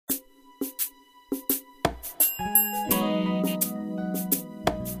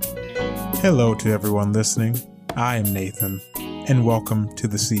Hello to everyone listening. I am Nathan, and welcome to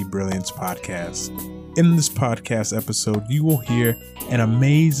the See Brilliance podcast. In this podcast episode, you will hear an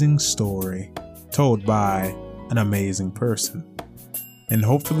amazing story told by an amazing person. And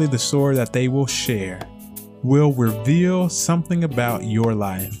hopefully the story that they will share will reveal something about your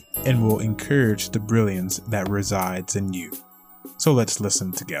life and will encourage the brilliance that resides in you. So let's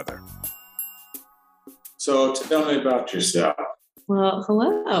listen together. So tell me about yourself. Well,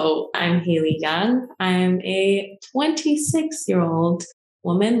 hello. I'm Haley Young. I'm a 26-year-old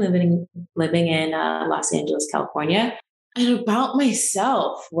woman living in Los Angeles, California. And about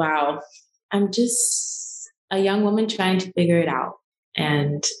myself, wow, I'm just a young woman trying to figure it out.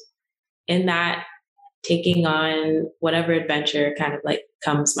 And in that, taking on whatever adventure kind of like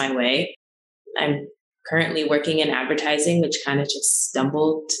comes my way. I'm currently working in advertising, which kind of just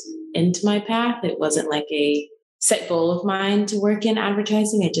stumbled into my path. It wasn't like a set goal of mine to work in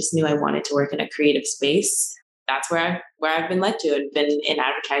advertising. I just knew I wanted to work in a creative space. That's where I've been led to. I've been in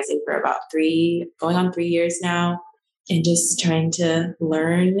advertising for about going on 3 years now, and just trying to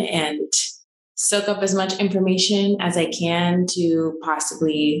learn and soak up as much information as I can to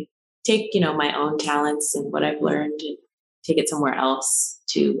possibly take, my own talents and what I've learned and take it somewhere else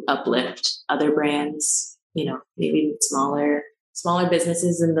to uplift other brands, maybe smaller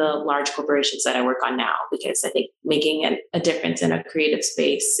businesses and the large corporations that I work on now, because I think making a difference in a creative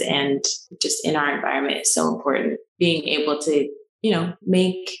space and just in our environment is so important. Being able to,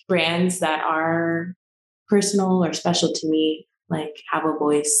 make brands that are personal or special to me, like have a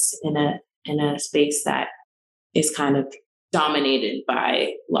voice in a space that is kind of dominated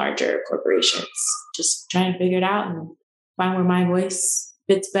by larger corporations. Just trying to figure it out and find where my voice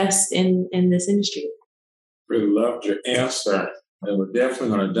fits best in this industry. Really loved your answer. And we're definitely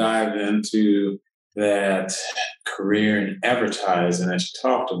going to dive into that career in advertising that you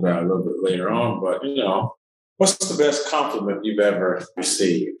talked about a little bit later on. But, what's the best compliment you've ever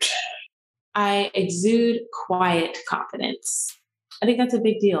received? I exude quiet confidence. I think that's a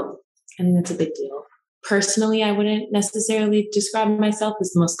big deal. Personally, I wouldn't necessarily describe myself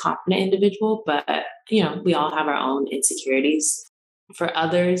as the most confident individual, but, we all have our own insecurities. For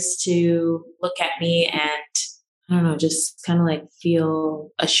others to look at me and I don't know, just kind of like feel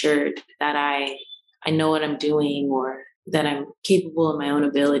assured that I know what I'm doing, or that I'm capable of my own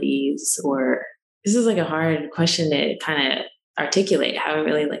abilities, or this is like a hard question to kind of articulate. I haven't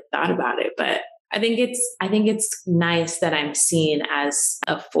really thought about it, but I think it's nice that I'm seen as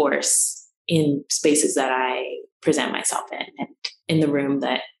a force in spaces that I present myself in, and in the room,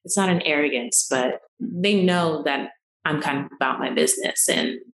 that it's not an arrogance, but they know that I'm kind of about my business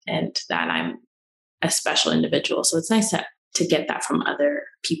and that I'm a special individual. So it's nice to get that from other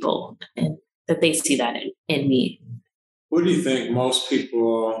people and that they see that in me. What do you think most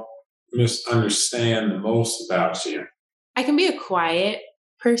people misunderstand the most about you? I can be a quiet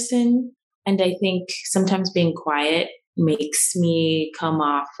person, and I think sometimes being quiet makes me come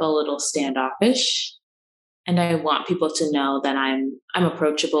off a little standoffish. And I want people to know that I'm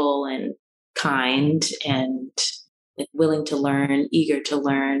approachable and kind and willing to learn, eager to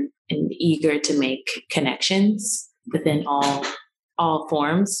learn, and eager to make connections within all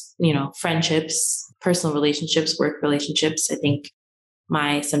forms, friendships, personal relationships, work relationships. I think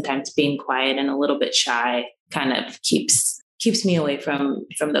my sometimes being quiet and a little bit shy kind of keeps me away from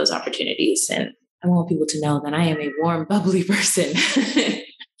those opportunities. And I want people to know that I am a warm, bubbly person.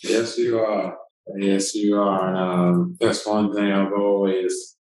 Yes, you are. Yes, you are. And that's one thing I've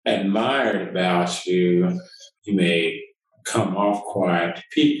always admired about you. You may come off quiet to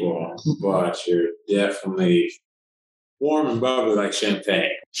people, but you're definitely warm and bubbly like champagne.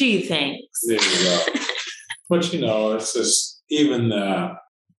 Gee, thanks. There you go. But it's just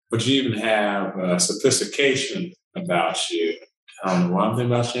but you even have sophistication about you. I don't know one thing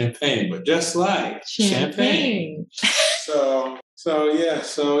about champagne, but just like champagne. So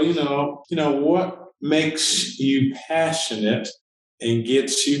what makes you passionate and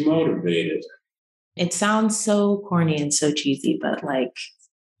gets you motivated? It sounds so corny and so cheesy, but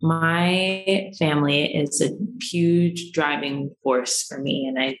my family is a huge driving force for me,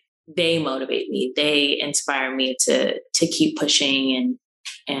 and they motivate me. They inspire me to keep pushing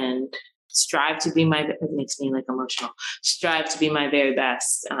and strive to be it makes me emotional, strive to be my very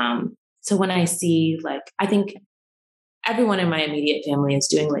best. So when I see, I think everyone in my immediate family is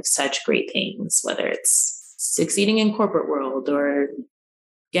doing such great things, whether it's succeeding in corporate world or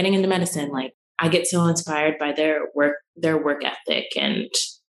getting into medicine, I get so inspired by their work ethic and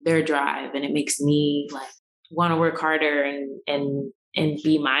their drive, and it makes me want to work harder and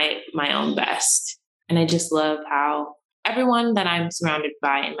be my own best. And I just love how everyone that I'm surrounded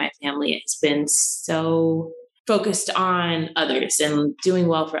by in my family has been so focused on others and doing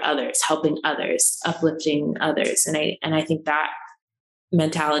well for others, helping others, uplifting others. And I think that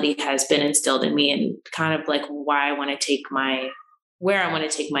mentality has been instilled in me, and kind of like why I want to take where I want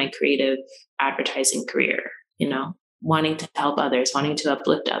to take my creative advertising career, wanting to help others, wanting to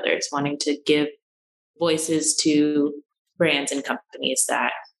uplift others, wanting to give voices to brands and companies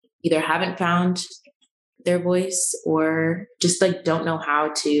that either haven't found their voice or just like don't know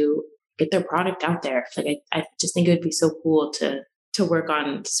how to get their product out there. Like I just think it would be so cool to work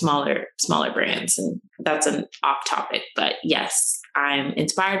on smaller brands. And that's an off topic, but yes, I'm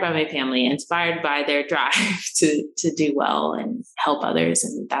inspired by my family, inspired by their drive to do well and help others.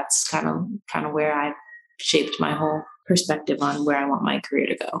 And that's kind of where I've shaped my whole perspective on where I want my career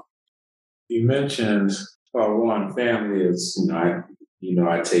to go. You mentioned, one, family is,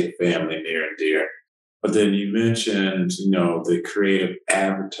 I take family near and dear. But then you mentioned, the creative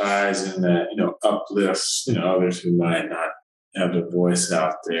advertising that, uplifts, others who might not have the voice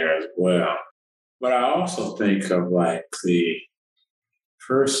out there as well. But I also think of like the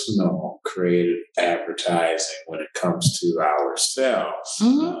personal creative advertising when it comes to ourselves,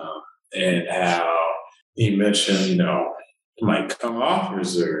 and how you mentioned, it might come off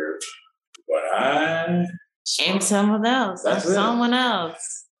reserved, but I am someone else. That's someone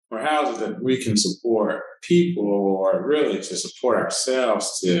else. Or how is it that we can support people, or really to support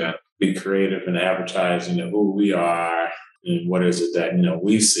ourselves to be creative in advertising of who we are and what is it that,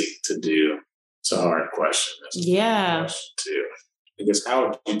 we seek to do? It's a hard question. Yeah. Question too. I guess how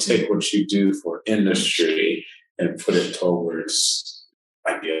would you take what you do for industry and put it towards,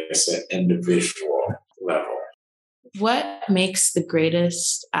 I guess, an individual level? What makes the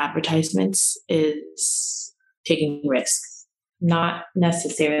greatest advertisements is taking risks, not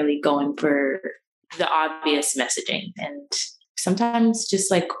necessarily going for the obvious messaging. And sometimes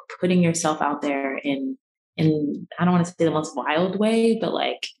just like putting yourself out there in I don't want to say the most wild way, but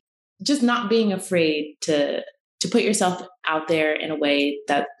like just not being afraid to put yourself out there in a way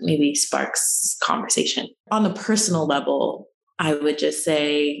that maybe sparks conversation. On the personal level, I would just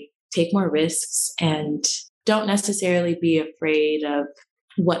say take more risks and don't necessarily be afraid of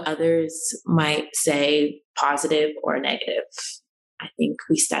what others might say, positive or negative. I think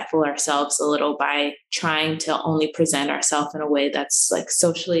we stifle ourselves a little by trying to only present ourselves in a way that's like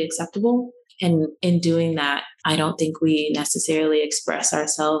socially acceptable. And in doing that, I don't think we necessarily express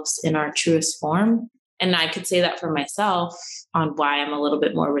ourselves in our truest form. And I could say that for myself on why I'm a little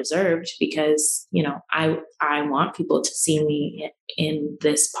bit more reserved, because, I want people to see me in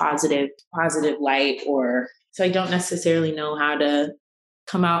this positive light, or so I don't necessarily know how to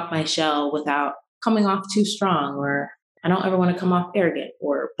come out my shell without coming off too strong, or I don't ever want to come off arrogant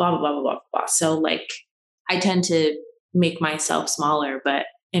or blah, blah, blah, blah, blah, blah. So like I tend to make myself smaller, but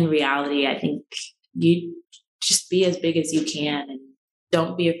in reality, I think you just be as big as you can and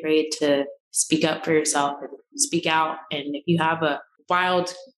don't be afraid to speak up for yourself and speak out. And if you have a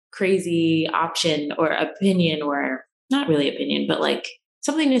wild, crazy option or opinion, or not really opinion, but like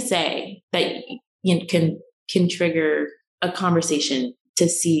something to say that can trigger a conversation to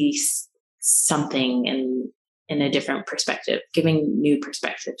see something in a different perspective, giving new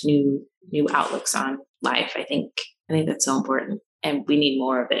perspectives, new outlooks on life. I think that's so important, and we need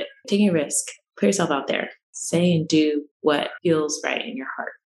more of it. Taking a risk, put yourself out there, say and do what feels right in your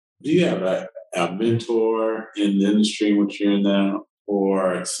heart. Do you have a mentor in the industry which you're in now,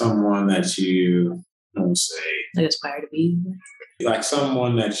 or someone that you, I aspire to be like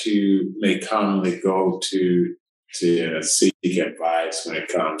someone that you may commonly go to seek advice when it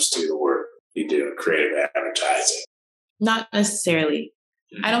comes to the work you do in creative advertising? Not necessarily.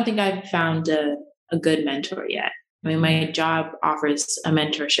 Mm-hmm. I don't think I've found a good mentor yet. I mean, my job offers a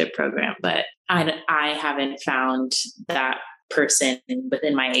mentorship program, but I haven't found that person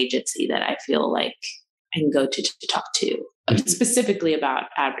within my agency that I feel like I can go to talk to specifically about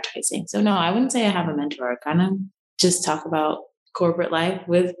advertising. So no, I wouldn't say I have a mentor. I kind of just talk about corporate life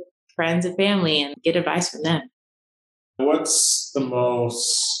with friends and family and get advice from them. What's the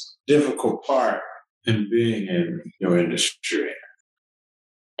most difficult part in being in your industry?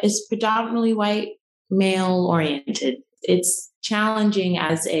 It's predominantly white, male oriented. It's challenging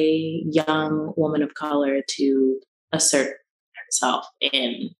as a young woman of color to assert herself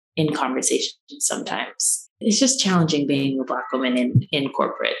in conversations sometimes. It's just challenging being a Black woman in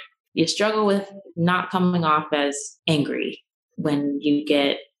corporate. You struggle with not coming off as angry when you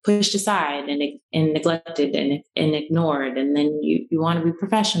get pushed aside and neglected and ignored. And then you want to be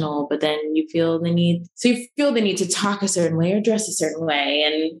professional, but then you feel the need to talk a certain way or dress a certain way.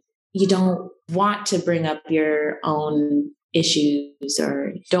 And you don't want to bring up your own issues,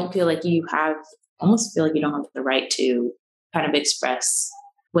 or don't feel like you have, almost feel like you don't have the right to kind of express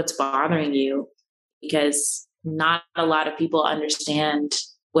what's bothering you, because not a lot of people understand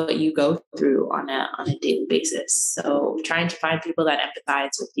what you go through on a daily basis. So trying to find people that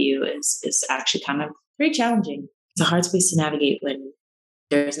empathize with you is actually kind of very challenging. It's a hard space to navigate when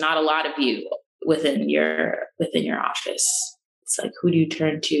there's not a lot of you within your office. It's like, who do you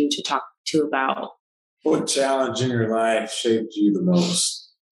turn to talk to about? What challenge in your life shaped you the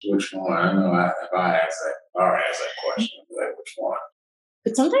most? Which one? I know if I ask that question, like, which one?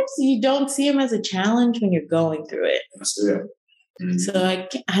 But sometimes you don't see them as a challenge when you're going through it. That's it. Mm-hmm. So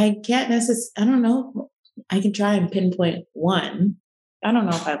I can't necessarily, I don't know. I can try and pinpoint one. I don't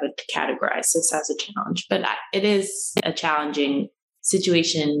know if I would categorize this as a challenge, but it is a challenging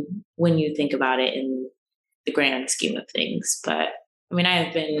situation when you think about it in the grand scheme of things. But I mean, I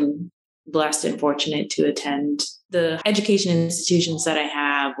have been blessed and fortunate to attend the education institutions that I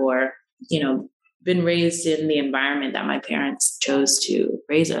have, or, been raised in the environment that my parents chose to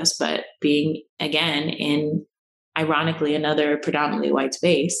raise us. But being, again, in, ironically, another predominantly white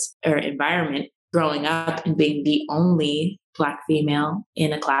space or environment, growing up and being the only Black female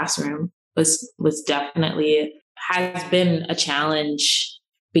in a classroom was definitely, has been a challenge,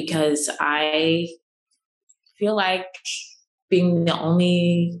 because I feel like being the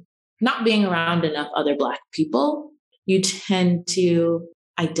only, not being around enough other Black people, you tend to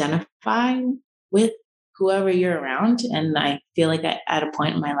identify with whoever you're around. And I feel like at a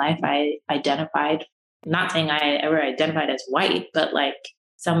point in my life, I identified, not saying I ever identified as white, but like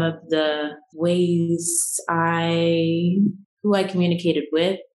some of the ways who I communicated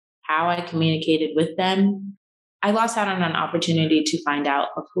with, how I communicated with them, I lost out on an opportunity to find out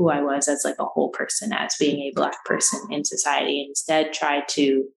of who I was as like a whole person, as being a Black person in society, and instead tried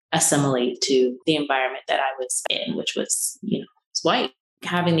to assimilate to the environment that I was in, which was, it's white.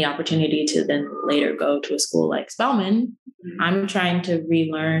 Having the opportunity to then later go to a school like Spelman, I'm trying to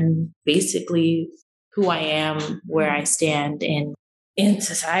relearn basically who I am, where I stand in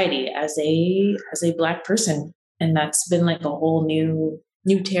society as a Black person. And that's been like a whole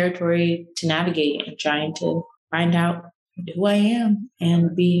new territory to navigate, and trying to find out who I am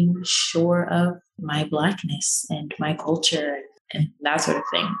and being sure of my Blackness and my culture and that sort of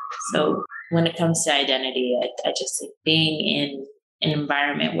thing. So when it comes to identity, I just think being in an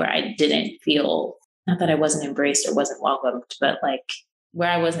environment where I didn't feel, not that I wasn't embraced or wasn't welcomed, but like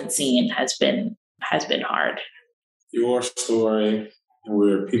where I wasn't seen has been hard. Your story,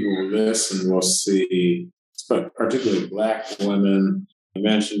 where people listen will see, particularly Black women. You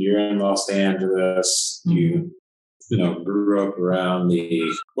mentioned you're in Los Angeles. Mm-hmm. You grew up around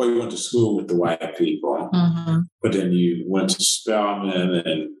you went to school with the white people, mm-hmm. but then you went to Spelman,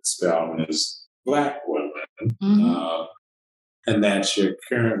 and Spelman is Black women. Mm-hmm. And that you're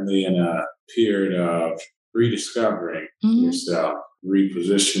currently in a period of rediscovering mm-hmm. yourself,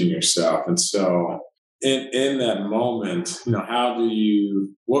 repositioning yourself. And so in that moment, how do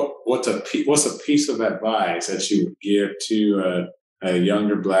you, what's a piece of advice that you would give to a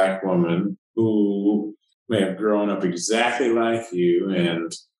younger Black woman who may have grown up exactly like you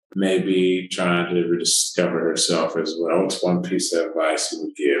and maybe trying to rediscover herself as well? What's one piece of advice you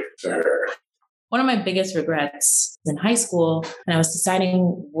would give to her? One of my biggest regrets in high school, when I was deciding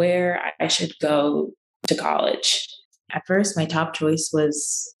where I should go to college. At first, my top choice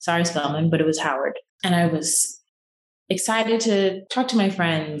was, sorry, Spelman, but it was Howard. And I was excited to talk to my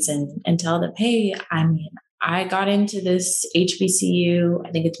friends and tell them, hey, I got into this HBCU.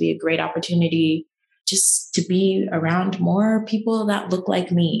 I think it'd be a great opportunity just to be around more people that look like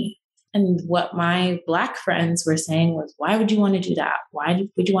me. And what my Black friends were saying was, why would you want to do that? Why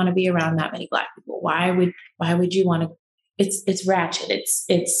would you want to be around that many Black people? Why would you want to? It's ratchet.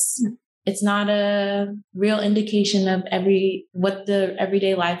 It's not a real indication of what the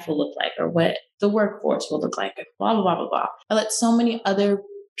everyday life will look like, or what the workforce will look like, and blah, blah, blah, blah, blah. I let so many other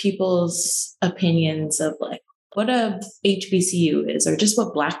people's opinions of like what a HBCU is, or just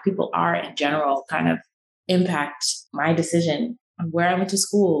what Black people are in general, kind of impact my decision on where I went to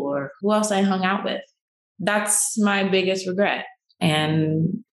school or who else I hung out with. That's my biggest regret.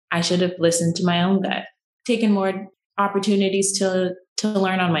 And I should have listened to my own gut, taken more opportunities to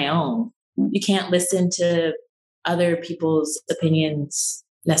learn on my own. You can't listen to other people's opinions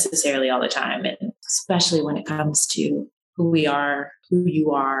necessarily all the time, and especially when it comes to who we are, who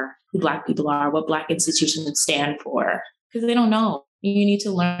you are, who Black people are, what Black institutions stand for, because they don't know. You need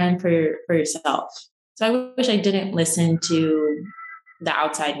to learn for yourself. So I wish I didn't listen to the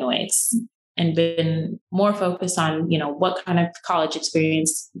outside noise. and been more focused on, what kind of college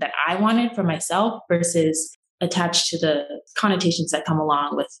experience that I wanted for myself versus attached to the connotations that come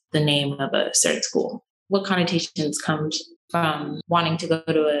along with the name of a certain school. What connotations comes from wanting to go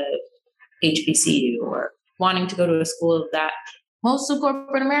to a HBCU or wanting to go to a school that most of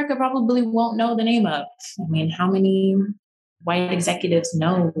corporate America probably won't know the name of. I mean, how many white executives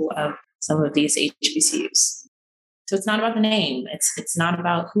know of some of these HBCUs? So it's not about the name. It's not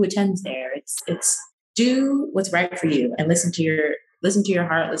about who attends there. It's do what's right for you and listen to your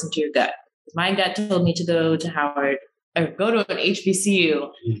heart, listen to your gut. My gut told me to go to Howard or go to an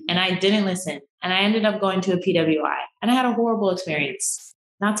HBCU, and I didn't listen. And I ended up going to a PWI, and I had a horrible experience.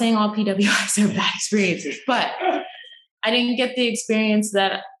 Not saying all PWIs are bad experiences, but I didn't get the experience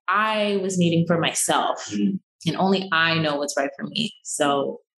that I was needing for myself. And only I know what's right for me.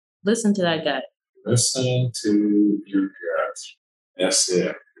 So listen to that gut. Listen to your gut. That's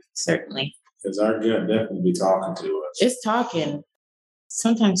it. Certainly. Because our gut definitely be talking to us. It's talking.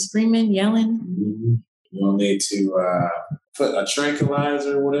 Sometimes screaming, yelling. Mm-hmm. You don't need to put a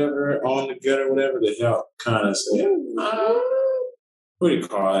tranquilizer or whatever on the gut or whatever to help kind of say, what do you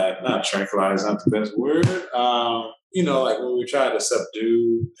call that? Not tranquilizer, not the best word. Like when we try to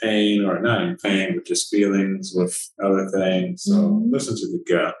subdue pain, or not even pain, but just feelings with other things. So listen to the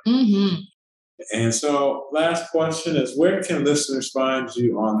gut. Mm-hmm. And so last question is, where can listeners find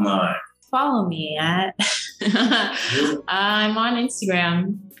you online? Follow me at, I'm on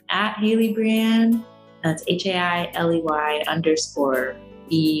Instagram at Haley Breann. That's HAILEY_BREANN.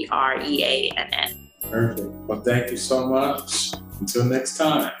 Perfect. Well, thank you so much. Until next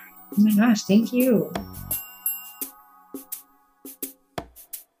time. Oh my gosh, thank you.